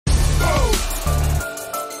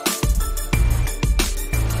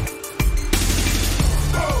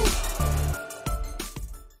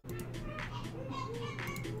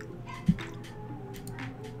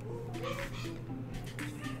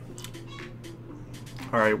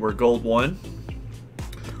Alright, we're gold 1.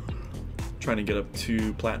 Trying to get up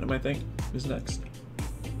to platinum, I think, is next.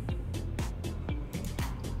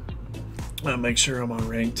 I'll make sure I'm on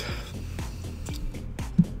ranked.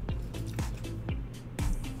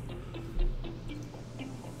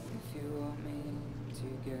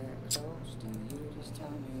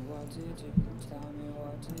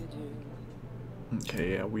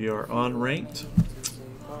 Okay, yeah, we are on ranked.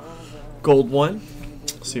 Gold 1.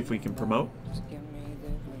 See if we can promote.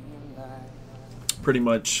 Pretty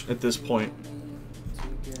much at this point,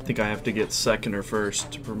 I think I have to get second or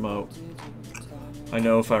first to promote. I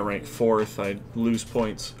know if I rank 4th, I'd lose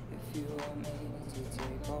points.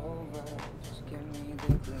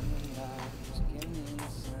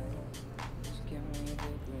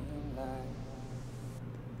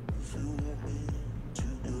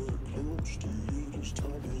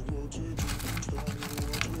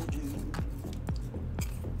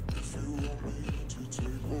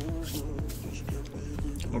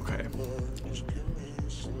 Okay.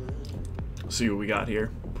 Let's see what we got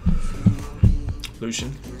here.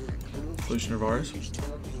 Lucian of ours.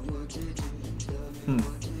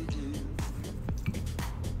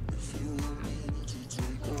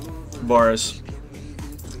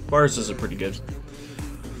 Varus is a pretty good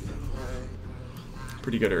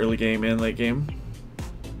early game and late game.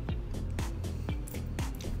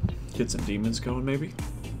 Get some demons going maybe.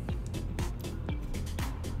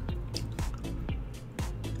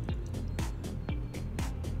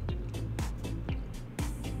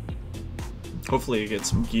 Hopefully, get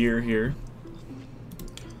some gear here.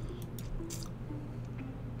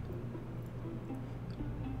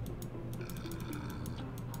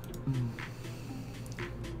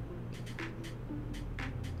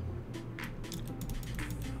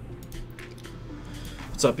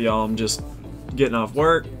 What's up, y'all? I'm just getting off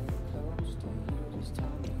work.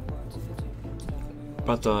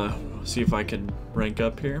 About to see if I can rank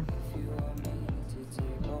up here.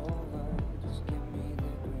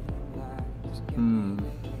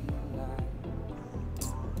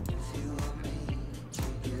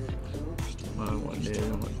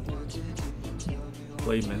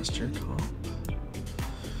 Blade Master comp.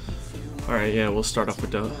 Alright, yeah, we'll start off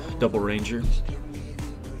with Double Ranger.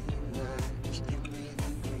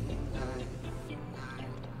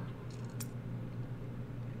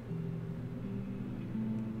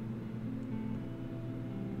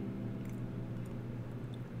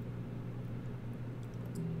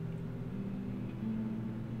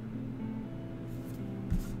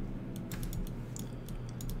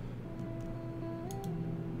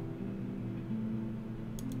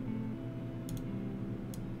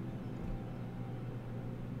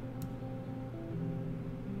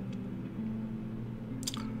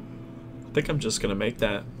 I think I'm just gonna make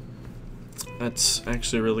that. That's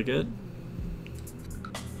actually really good.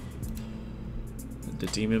 The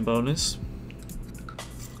demon bonus.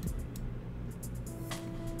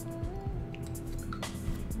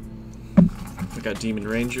 We got demon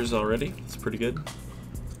rangers already. It's pretty good.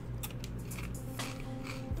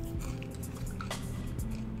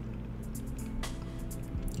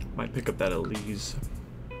 Might pick up that Elise.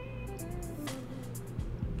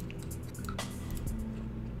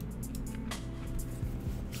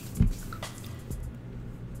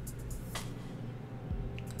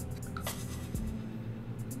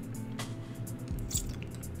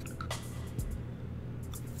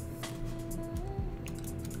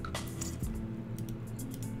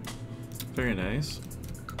 Very nice.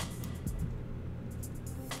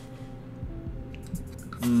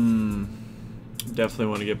 Definitely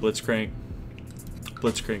want to get Blitzcrank.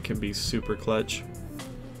 Blitzcrank can be super clutch.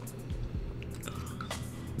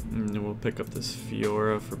 And then we'll pick up this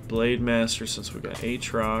Fiora for Blade Master since we got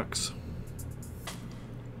Aatrox.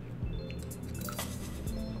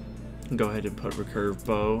 Go ahead and put Recurve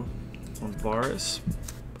Bow on Varus.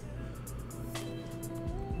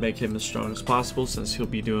 Make him as strong as possible since he'll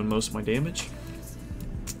be doing most of my damage.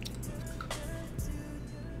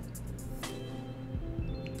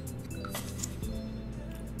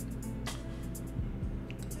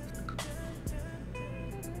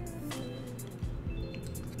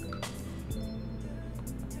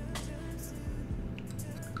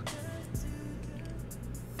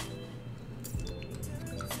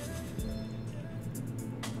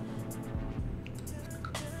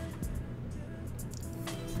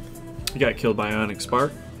 He got killed by Ionic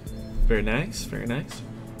Spark. Very nice, very nice.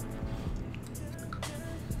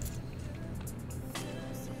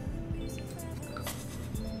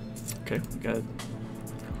 Okay, we got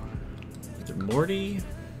Morty.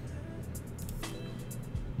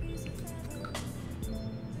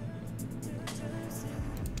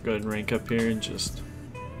 Go ahead and rank up here and just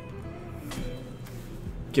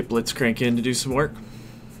Get Blitzcrank in to do some work.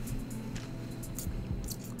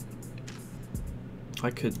 I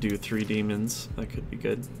could do 3 demons. That could be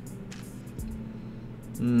good.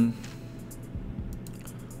 I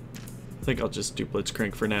think I'll just do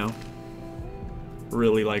Blitzcrank for now.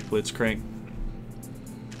 Really like Blitzcrank.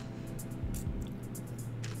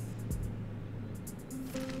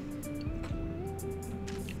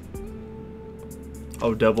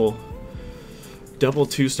 Oh, double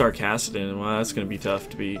 2-star Cassidon. Well, that's gonna be tough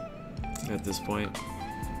to beat at this point.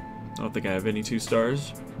 I don't think I have any 2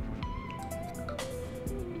 stars.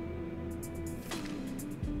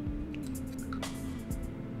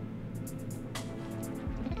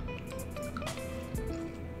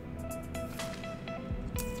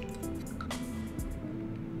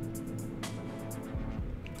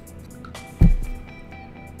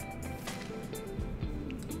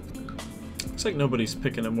 Looks like nobody's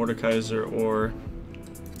picking a Mordekaiser or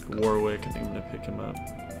Warwick. I think I'm gonna pick him up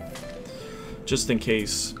just in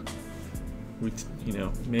case we, you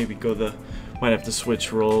know, maybe might have to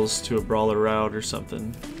switch roles to a Brawler route or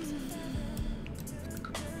something.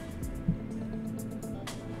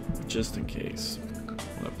 Just in case.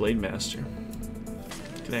 A Blade Master.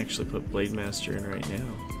 I can actually put Blade Master in right now.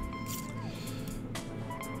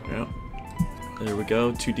 Yeah. There we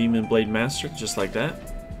go. 2 Demon Blade Master, just like that.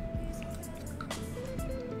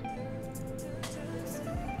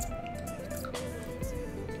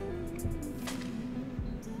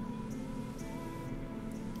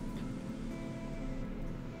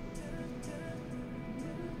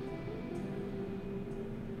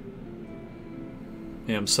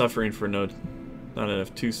 Yeah, I'm suffering for not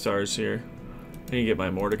enough 2 stars here. I need to get my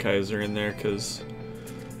Mordekaiser in there because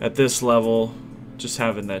at this level, just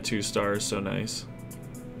having that 2 star is so nice.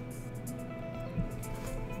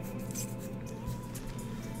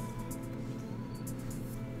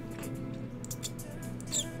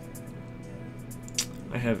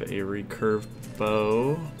 I have a recurve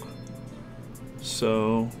bow,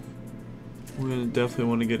 so we're gonna definitely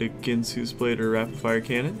want to get a Ginsu's Blade or Rapid Fire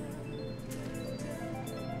Cannon.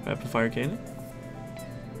 Rapid Fire Cannon.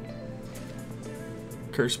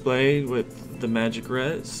 Curse Blade with the magic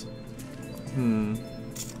res.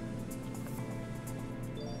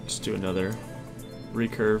 Just do another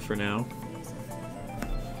recurve for now.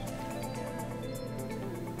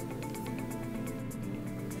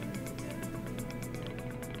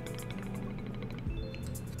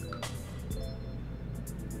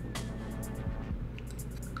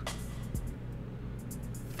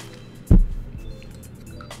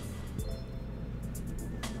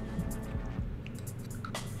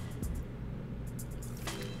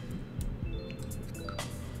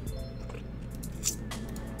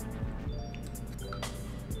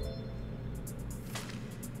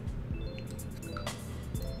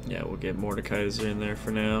 Yeah, we'll get Mordekaiser in there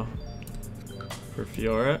for now. For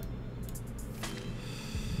Fiora.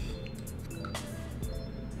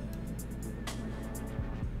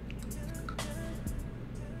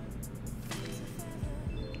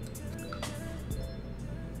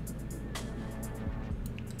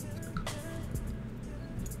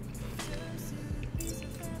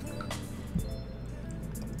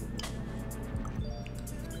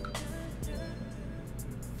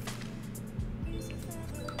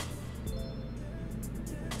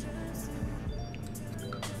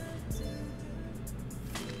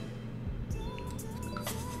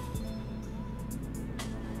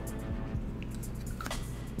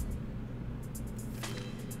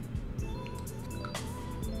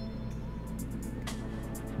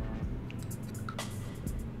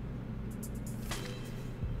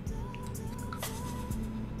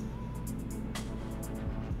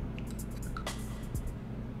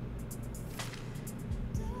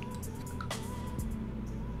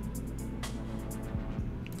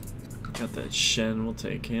 Got that Shen, we'll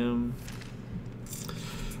take him.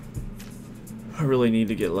 I really need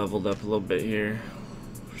to get leveled up a little bit here.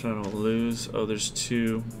 So I don't lose. Oh, there's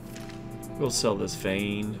 2. We'll sell this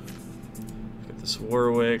Vayne. Get this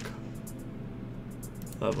Warwick.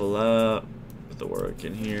 Level up. Put the Warwick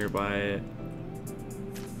in here, buy it.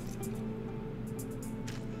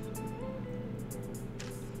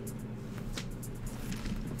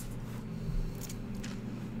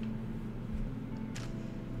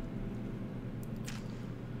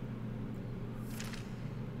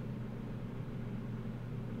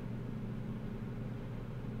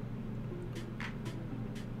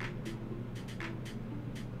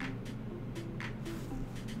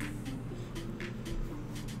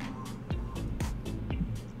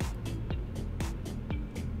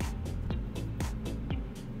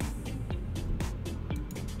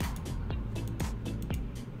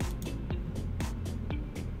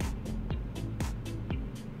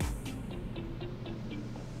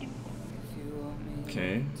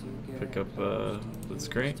 Okay, pick up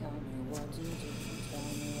Blitzcrank.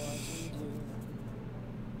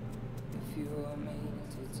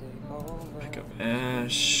 Pick up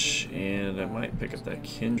Ash, and I might pick up that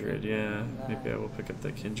Kindred. Yeah, maybe I will pick up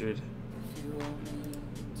that Kindred.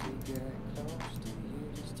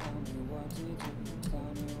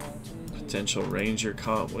 Potential Ranger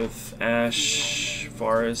comp with Ash,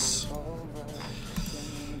 Varus.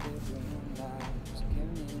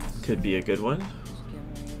 Could be a good one.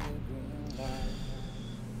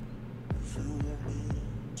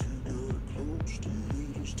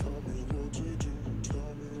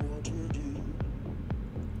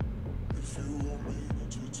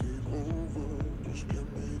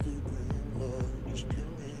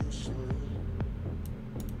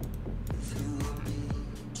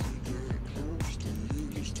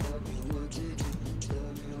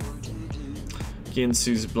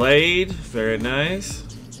 Ginsu's Blade, very nice.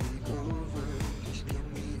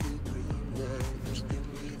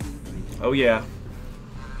 Oh yeah.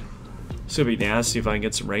 It's gonna be nasty if I can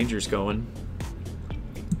get some Rangers going.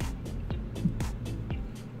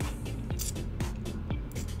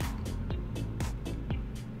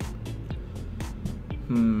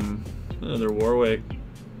 Another Warwick.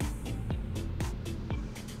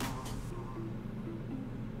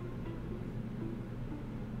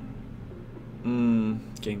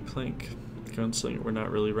 Gangplank. Gunslinger. We're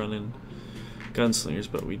not really running gunslingers,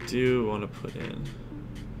 but we do want to put in.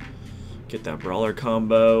 Get that Brawler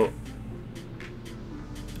combo.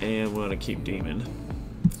 And we want to keep Demon.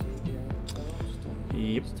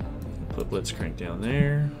 Yep. Put Blitzcrank down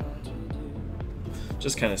there.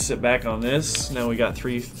 Just kind of sit back on this. Now we got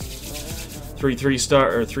three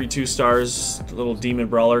 3-star or 3-2 stars. Little Demon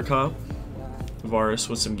Brawler comp. Varus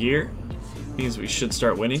with some gear. Means we should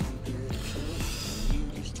start winning.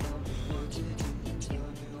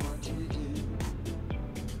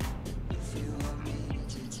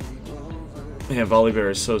 Man, Volibear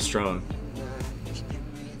is so strong.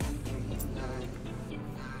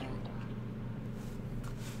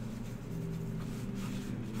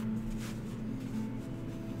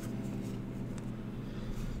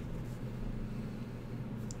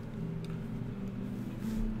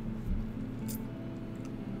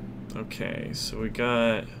 Okay, so we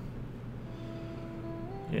got...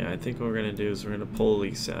 Yeah, I think what we're going to do is we're going to pull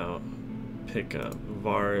Elise out, pick up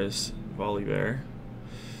Varus, Volibear.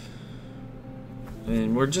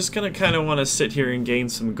 And we're just going to kind of want to sit here and gain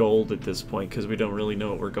some gold at this point because we don't really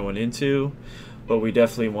know what we're going into. But we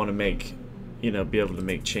definitely want to make, you know, be able to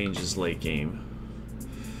make changes late game.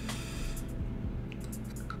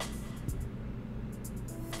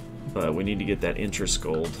 But we need to get that interest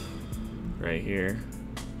gold right here.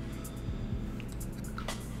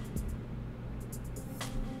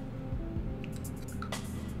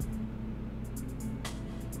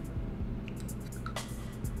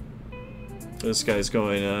 This guy's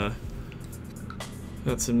going,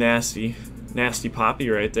 got some nasty poppy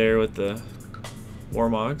right there with the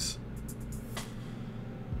Warmogs.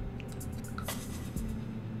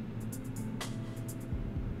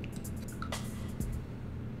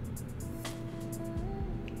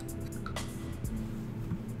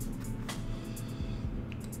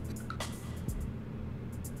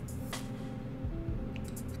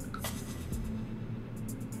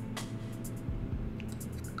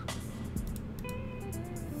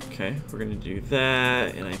 Okay, we're gonna do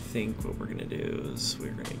that, and I think what we're gonna do is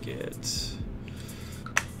we're gonna get,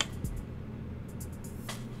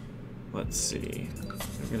 let's see,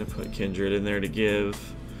 we're gonna put Kindred in there to get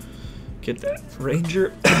that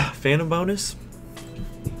Ranger Phantom bonus.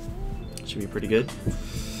 Should be pretty good.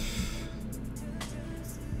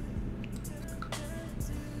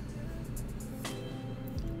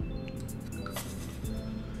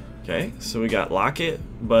 Okay, so we got Locket,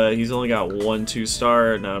 but he's only got 1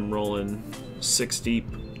 2-star, and I'm rolling 6 deep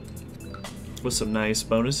with some nice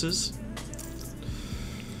bonuses.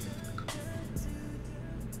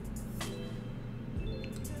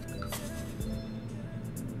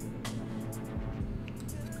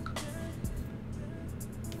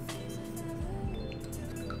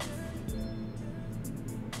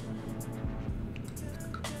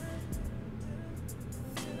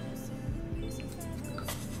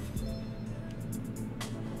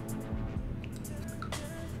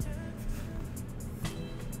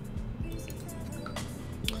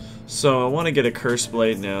 So I want to get a Curse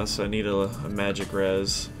Blade now, so I need a magic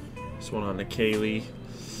res. This one on a Kaylee.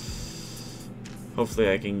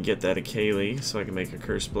 Hopefully I can get that Kaylee so I can make a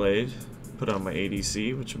Curse Blade. Put on my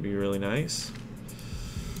ADC, which would be really nice.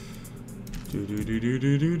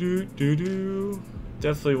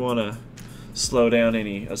 Definitely want to slow down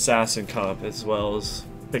any assassin comp as well as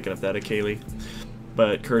picking up that Akali.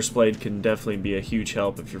 But Curse Blade can definitely be a huge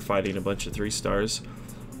help if you're fighting a bunch of 3 stars.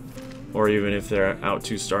 Or even if they're out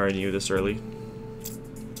 2-starring you this early.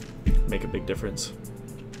 Make a big difference.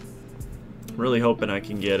 I'm really hoping I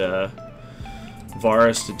can get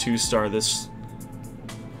Varus to 2-star this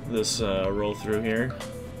roll through here.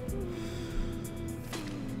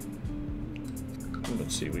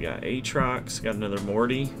 Let's see, we got Aatrox, got another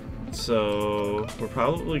Morty. So we're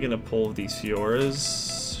probably gonna pull these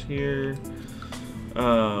Fioras here.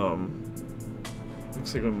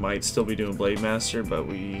 Looks like we might still be doing Blade Master, but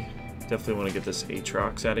we definitely want to get this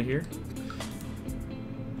Aatrox out of here.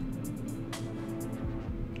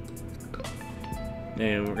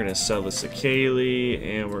 And we're gonna sell this Akali,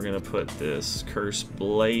 and we're gonna put this Curse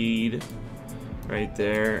Blade right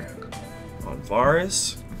there on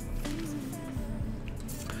Varus.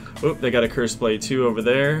 Oop, they got a Curse Blade too over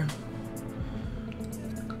there.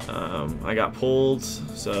 I got pulled,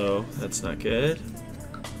 so that's not good.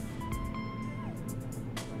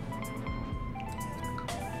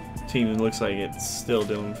 Team looks like it's still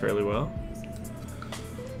doing fairly well.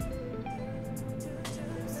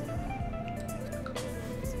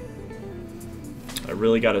 I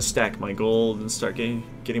really got to stack my gold and start getting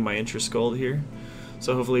my interest gold here.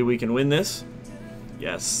 So hopefully we can win this.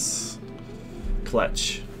 Yes.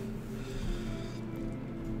 Clutch.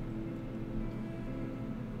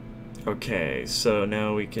 Okay, so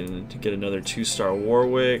now we can get another 2-star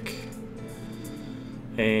Warwick.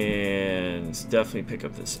 And definitely pick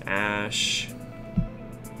up this Ashe.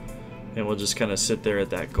 And we'll just kind of sit there at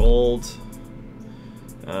that gold.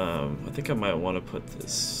 I think I might want to put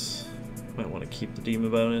this... Might want to keep the Demon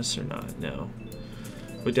bonus or not. No.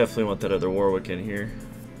 We definitely want that other Warwick in here.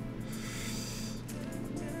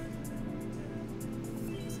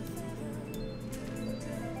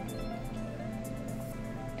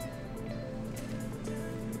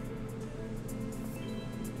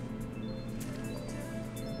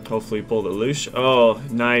 Hopefully pull the Lucian. Oh,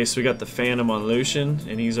 nice. We got the Phantom on Lucian,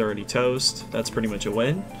 and he's already toast. That's pretty much a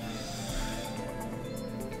win.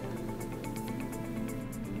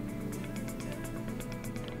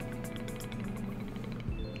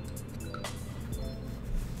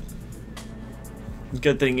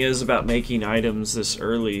 Good thing is about making items this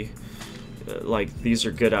early, like these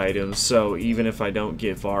are good items, so even if I don't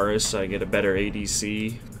get Varus, I get a better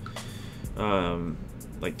ADC,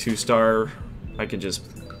 like 2-star, I can just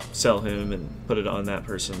sell him and put it on that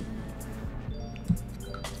person.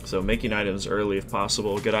 So making items early if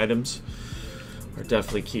possible, good items, are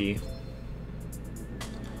definitely key.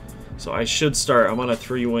 So I should start, I'm on a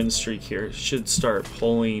 3-win streak here, should start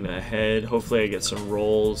pulling ahead. Hopefully I get some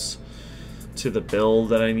rolls to the build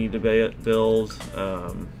that I need to build.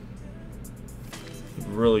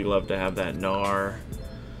 Really love to have that Gnar.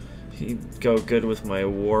 He'd go good with my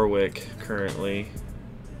Warwick currently.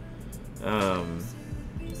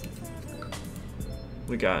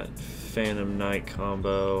 We got Phantom Knight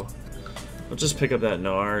combo. I'll just pick up that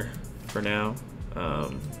Gnar for now.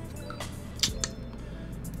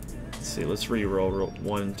 Let's see, let's re-roll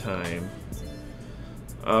one time.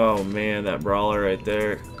 Oh man, that Brawler right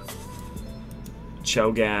there.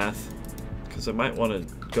 Cho'Gath, because I might want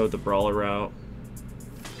to go the Brawler route,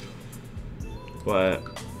 but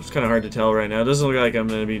it's kind of hard to tell right now. It doesn't look like I'm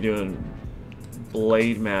going to be doing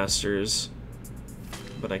Blade Masters,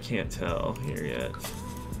 but I can't tell here yet.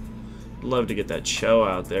 Love to get that Cho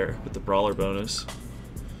out there with the Brawler bonus.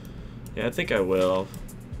 Yeah, I think I will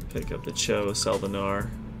pick up the Cho, sell the Gnar.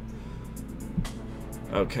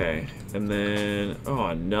 Okay, and then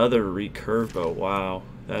another recurve bow. Wow,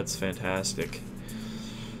 that's fantastic.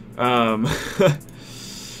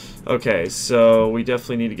 Okay, so we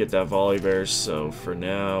definitely need to get that Volibear, so for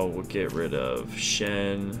now we'll get rid of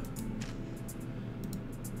Shen.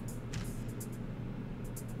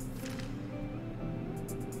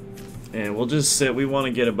 And we'll just sit, we want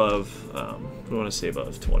to get above, we want to stay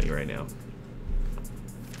above 20 right now.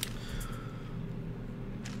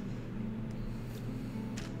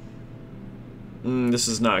 This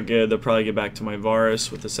is not good. They'll probably get back to my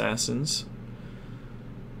Varus with Assassins.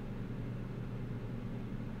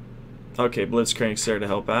 Okay, Blitzcrank's there to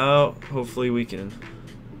help out. Hopefully we can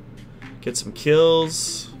get some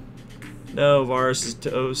kills. No, Varus is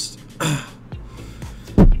toast.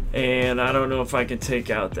 And I don't know if I can take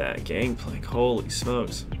out that Gangplank. Holy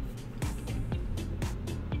smokes.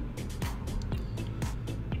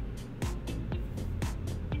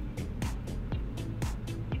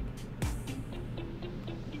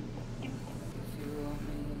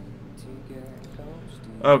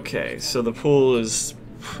 Okay, so the pool is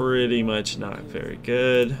pretty much not very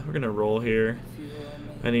good. We're gonna roll here.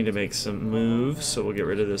 I need to make some moves, so we'll get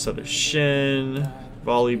rid of this other Shin.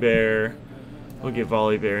 Volley Bear. We'll get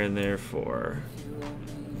Volley Bear in there for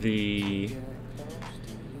the...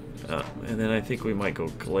 and then I think we might go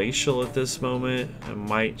Glacial at this moment. I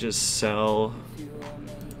might just sell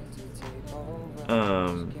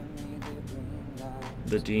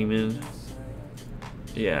the Demon.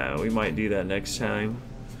 Yeah, we might do that next time.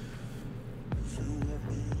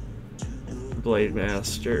 Blade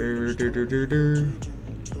Master.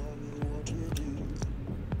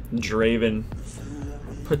 Draven.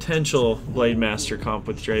 Potential Blade Master comp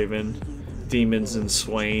with Draven. Demons and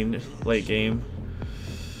Swain late game.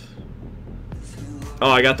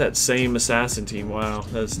 Oh, I got that same assassin team. Wow,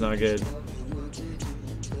 that's not good.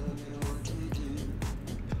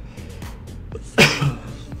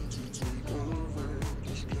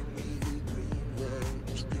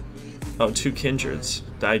 Oh, 2 Kindreds.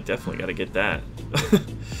 I definitely got to get that.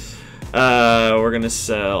 We're going to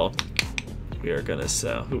sell. We are going to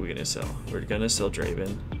sell. Who are we going to sell? We're going to sell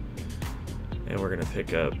Draven. And we're going to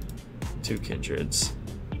pick up 2 Kindreds.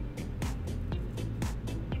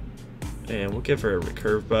 And we'll give her a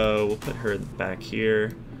recurve bow. We'll put her back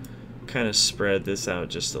here. Kind of spread this out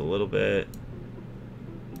just a little bit.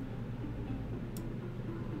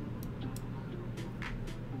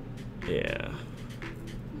 Yeah.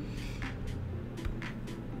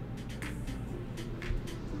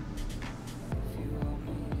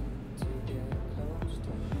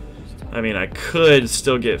 I mean, I could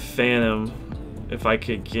still get Phantom if I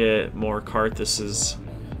could get more Karthuses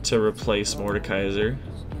to replace Mordekaiser.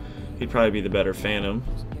 He'd probably be the better Phantom.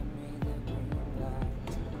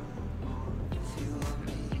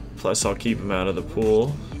 Plus, I'll keep him out of the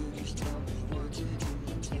pool.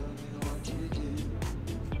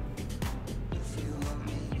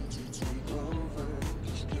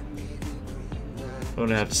 I'm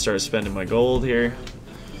gonna have to start spending my gold here.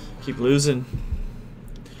 Keep losing.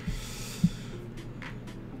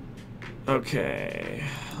 Okay,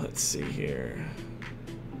 let's see here.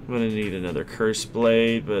 I'm gonna need another Curse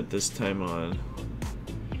Blade, but this time on.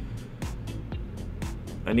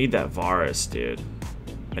 I need that Varus, dude.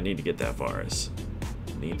 I need to get that Varus.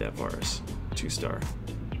 I need that Varus. 2-star.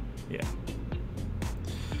 Yeah.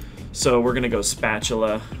 So we're gonna go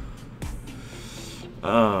Spatula.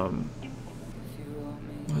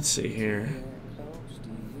 Let's see here.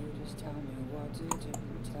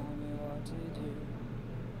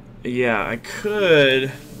 Yeah, I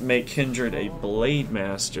could make Kindred a Blade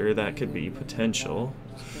Master. That could be potential.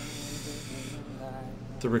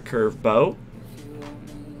 The recurve bow.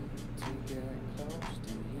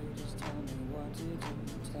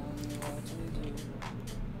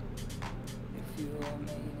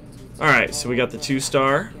 Alright, so we got the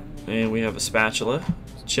 2-star, and we have a Spatula.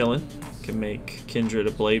 Chillin'. Can make Kindred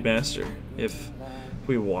a Blade Master if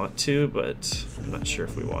we want to, but I'm not sure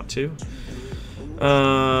if we want to.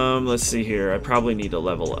 Let's see here. I probably need to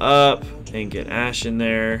level up and get Ashe in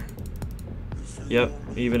there. Yep,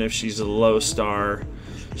 even if she's a low star,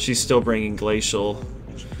 she's still bringing Glacial,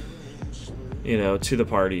 you know, to the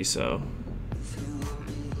party, so.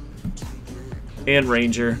 And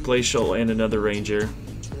Ranger. Glacial and another Ranger.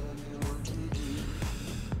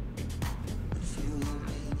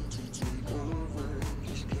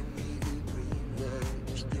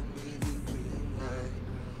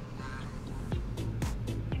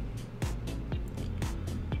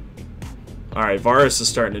 Alright, Varus is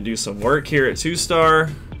starting to do some work here at 2-star.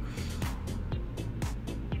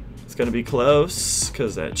 It's going to be close,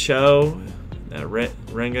 because that Cho, that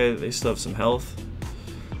Renga, they still have some health.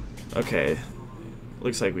 Okay,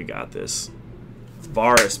 looks like we got this.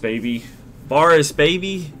 Varus, baby. Varus,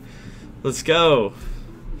 baby. Let's go.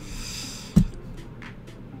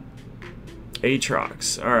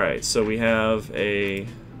 Aatrox. Alright, so we have a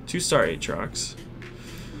 2-star Aatrox.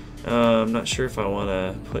 I'm not sure if I want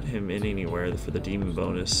to put him in anywhere for the demon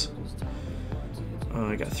bonus.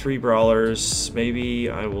 I got 3 brawlers.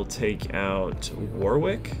 Maybe I will take out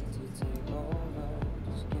Warwick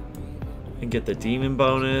and get the demon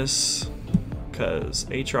bonus, because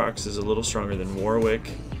Aatrox is a little stronger than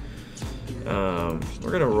Warwick. We're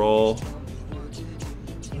gonna roll.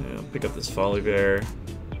 Yeah, pick up this Volley Bear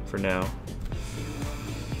for now.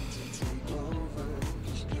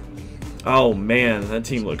 Oh man, that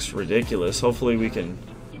team looks ridiculous. Hopefully we can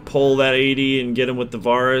pull that 80 and get him with the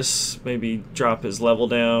Varus. Maybe drop his level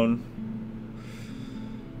down.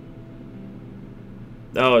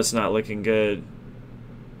 Oh, it's not looking good.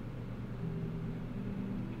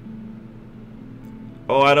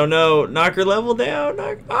 Oh, I don't know. Knock her level down.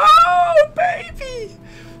 Oh, baby!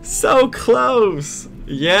 So close.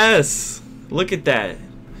 Yes! Look at that.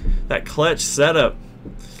 That clutch setup.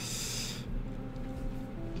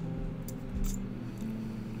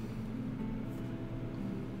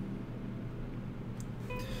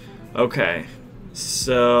 Okay.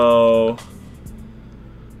 So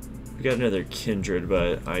we got another Kindred,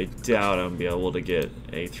 but I doubt I'm gonna be able to get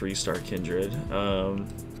a 3-star Kindred.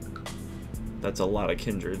 That's a lot of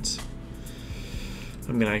Kindreds.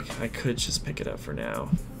 I mean, I could just pick it up for now.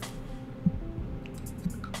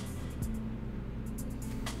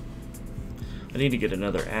 I need to get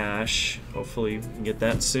another Ash. Hopefully we can get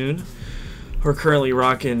that soon. We're currently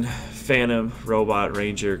rocking Phantom, Robot,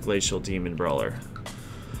 Ranger, Glacial, Demon, Brawler.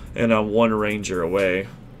 And I'm 1 Ranger away.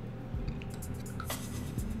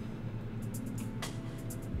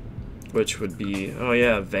 Which would be, oh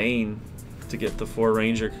yeah, Vayne to get the 4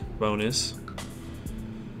 Ranger bonus.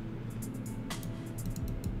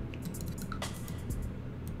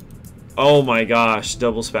 Oh my gosh,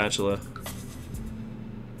 double spatula.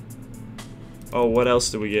 Oh, what else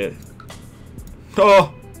do we get?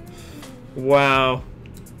 Oh! Wow.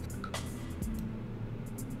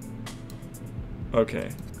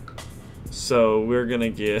 Okay. So we're gonna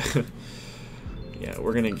give yeah,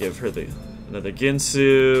 we're gonna give her another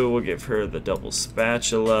Ginsu, we'll give her the double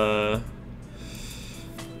spatula.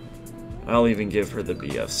 I'll even give her the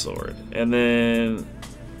BF sword. And then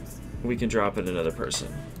we can drop in another person.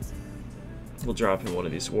 We'll drop in one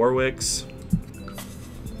of these Warwicks.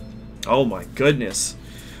 Oh my goodness.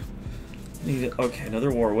 Okay,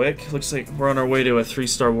 another Warwick. Looks like we're on our way to a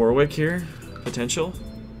 3-star Warwick here. Potential.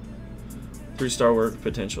 3-star work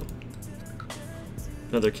potential.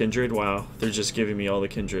 Another Kindred. Wow, they're just giving me all the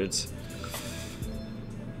Kindreds.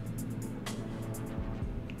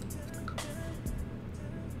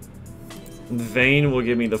 Vayne will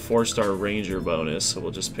give me the 4-star Ranger bonus, so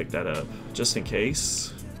we'll just pick that up just in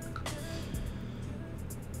case.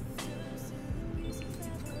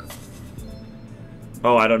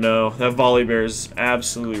 Oh, I don't know. That volley bear is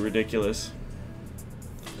absolutely ridiculous.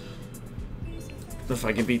 If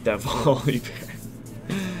I can beat that volley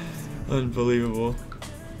bear. Unbelievable.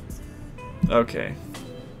 Okay.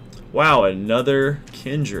 Wow, another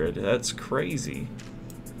Kindred. That's crazy.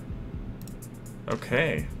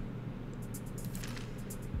 Okay.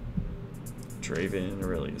 Draven,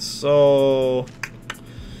 Aurelius Soul.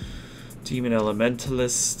 Demon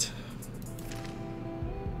Elementalist.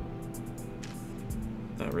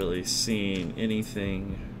 Not really seeing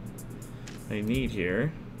anything I need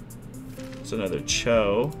here. It's another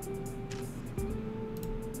Cho.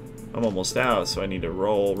 I'm almost out, so I need to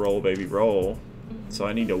roll, baby, roll. So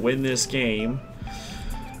I need to win this game.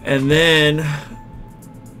 And then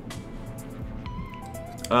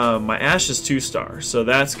my Ash is 2-star, so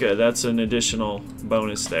that's good. That's an additional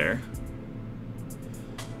bonus there.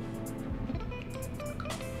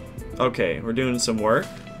 Okay, we're doing some work.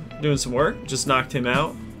 Just knocked him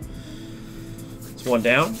out. It's 1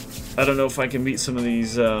 down. I don't know if I can beat some of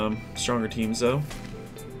these stronger teams though.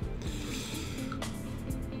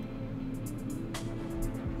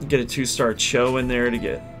 Get a 2-star Cho in there to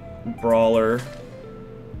get Brawler.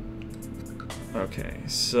 Okay,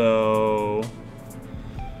 so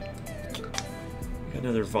got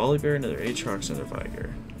another Volley Bear, another Aatrox, another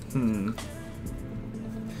Viger.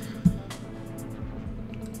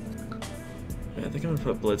 I think I'm gonna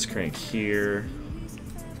put Blitzcrank here.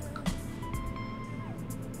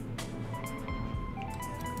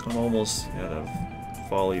 I'm almost out of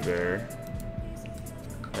Volley Bear.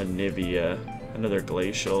 A Nivea. Another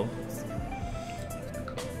Glacial.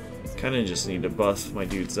 Kinda just need to buff my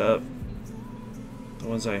dudes up. The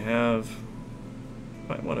ones I have.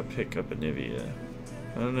 Might want to pick up a Nivea.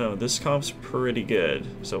 I don't know. This comp's pretty good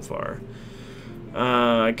so far.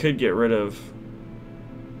 I could get rid of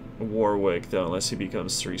Warwick though, unless he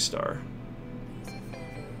becomes 3-star.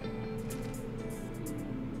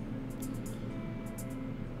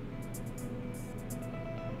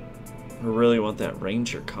 I really want that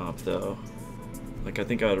Ranger comp though. Like, I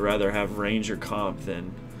think I would rather have Ranger comp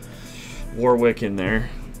than Warwick in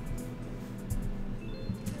there.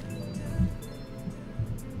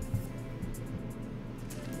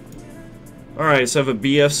 Alright, so I have a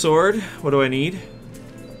BF sword. What do I need?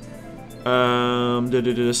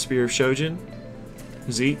 Spear of Shojin.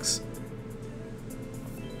 Zeke's.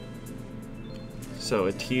 So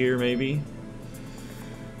a tier maybe.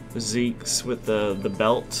 Zeke's with the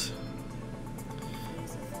belt.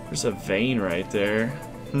 There's a Vayne right there.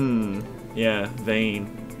 Yeah,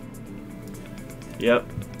 Vayne. Yep,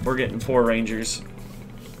 we're getting 4 Rangers.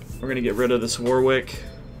 We're gonna get rid of this Warwick.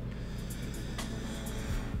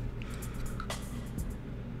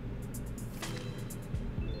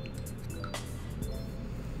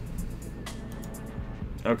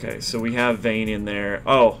 Okay, so we have Vayne in there.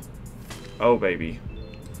 Oh. Oh, baby.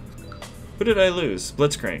 Who did I lose?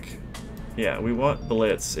 Blitzcrank. Yeah, we want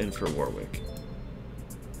Blitz in for Warwick.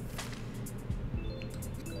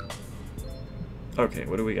 Okay,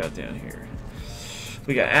 what do we got down here?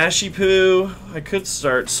 We got Ashy Poo. I could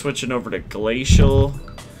start switching over to Glacial.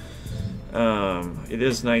 It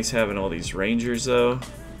is nice having all these Rangers, though.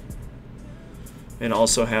 And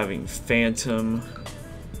also having Phantom,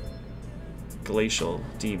 Glacial,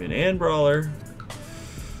 Demon, and Brawler.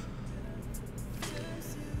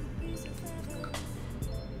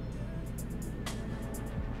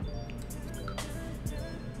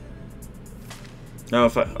 Now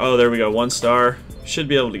if I, oh, there we go, 1 star. Should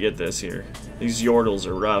be able to get this here. These Yordles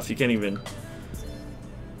are rough. You can't even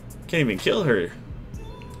kill her.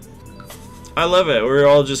 I love it. We're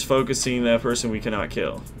all just focusing that person we cannot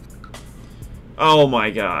kill. Oh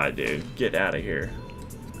my god, dude. Get out of here.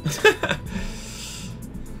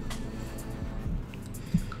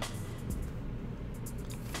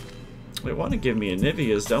 They want to give me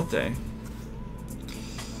Anivias, don't they?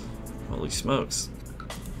 Holy smokes.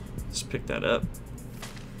 Just pick that up.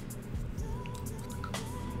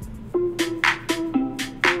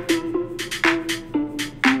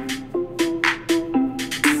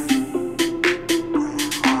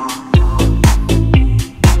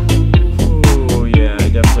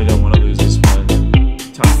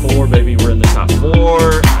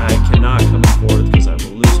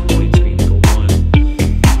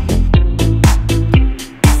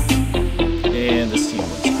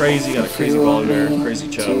 Crazy, got a crazy Brawler, crazy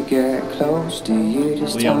choke.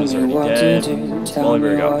 Leon is already dead.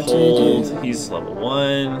 Brawler got pulled. He's level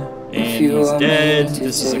 1. And he's dead.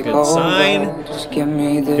 This is a good sign.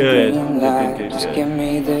 Good.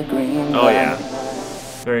 Oh yeah.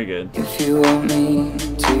 Very good. If you want me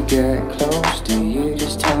to get close to you,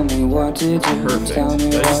 just tell me what to do. Perfect.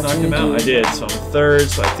 Did I just knock him out? I did. So I'm 3rd,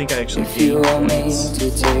 so I think I actually gained points.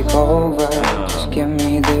 Just give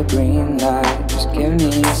me the green light. Just give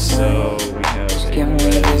me a so we have just give me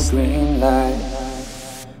the green light.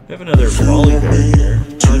 We have another volley bear here.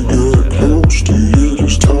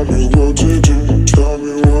 Just tell me what to do. Tell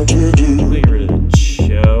me what to do. Get rid of the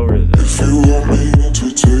show or the. If you want me to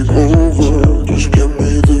take over, just give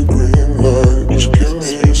me the green light. Just give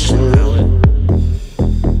me a sign.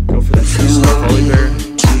 Go for that 2-star volley bear.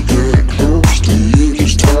 To get close to you,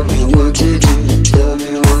 just tell me what to do. Tell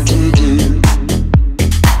me what to do.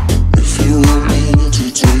 If you want me to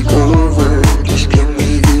take over, just give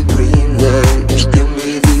me the green light. Just give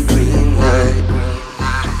me the green light.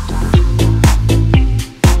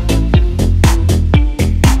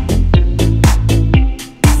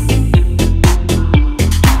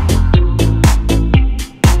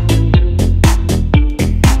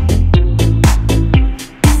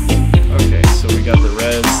 Okay, so we got the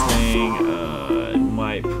res thing.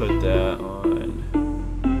 Might put that on.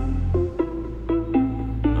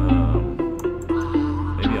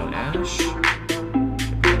 Maybe on Ash.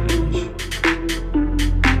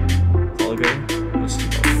 Volley bear. Let's do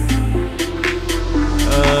volley bear.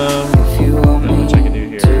 Not much I can do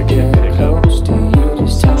here. I can't pick up which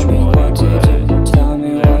one, but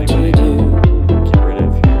get rid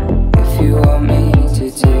of here. If you want me to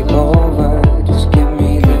take over, just give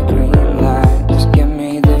me the green light. Just give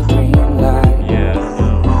me the green light. Yeah, no.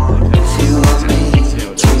 If you want me to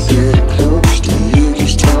get close to you,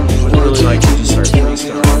 just tell me I'd what really to like to do. just start Tell me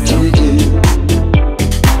 3-star what to do.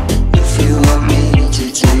 If you want me to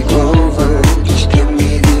take over, just give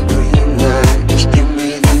me the green light. Just give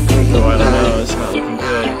me the green Oh, I don't know. light. It's not looking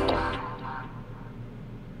good.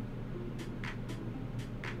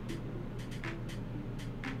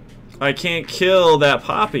 I can't kill that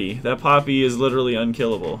Poppy. That Poppy is literally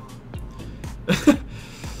unkillable.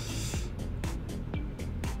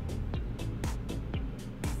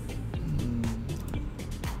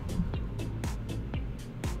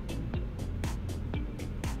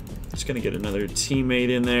 Just gonna get another teammate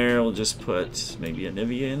in there. We'll just put maybe a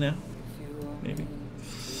Nivea in now. Maybe.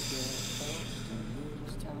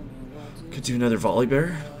 Could do another volley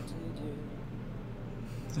bear.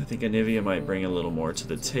 I think Anivia might bring a little more to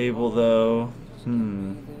the table, though.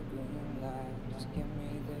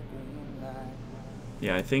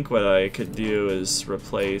 Yeah, I think what I could do is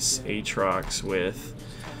replace Aatrox with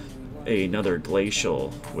another Glacial,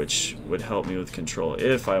 which would help me with control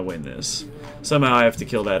if I win this. Somehow I have to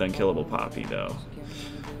kill that unkillable Poppy, though.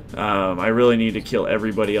 I really need to kill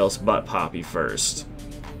everybody else but Poppy first.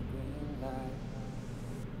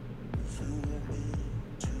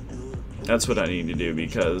 That's what I need to do,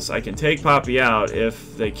 because I can take Poppy out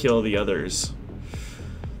if they kill the others.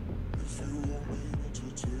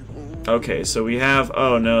 Okay, so we have...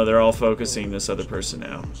 Oh no, they're all focusing this other person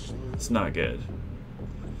now. It's not good.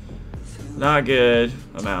 Not good.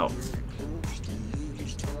 I'm out.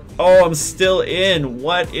 Oh, I'm still in.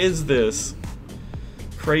 What is this?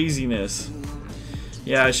 Craziness.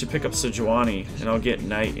 Yeah, I should pick up Sejuani, and I'll get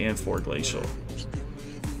Knight and 4 Glacial.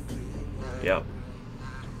 Yep.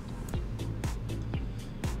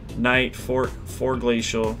 Knight, 4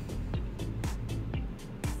 Glacial.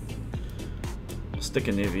 Stick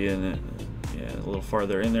a Nivea in it. Yeah, a little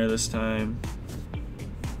farther in there this time.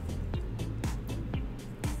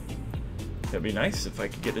 It'd be nice if I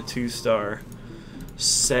could get a 2-star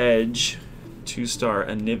Sedge, 2-star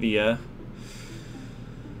Anivia.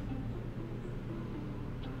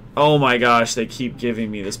 Oh my gosh, they keep giving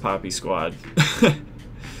me this Poppy Squad.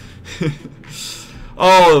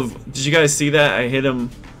 Oh, did you guys see that? I hit him.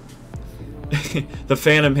 The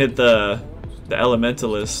Phantom hit the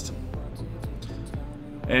Elementalist.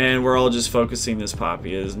 And we're all just focusing this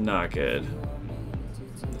Poppy. It is not good.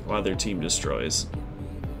 While their team destroys.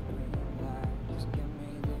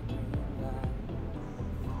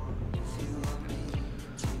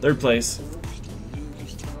 Third place.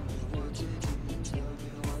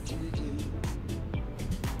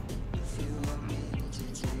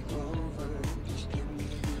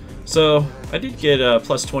 So, I did get a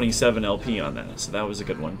plus 27 LP on that, so that was a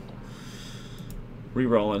good one.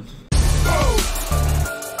 Rerolling.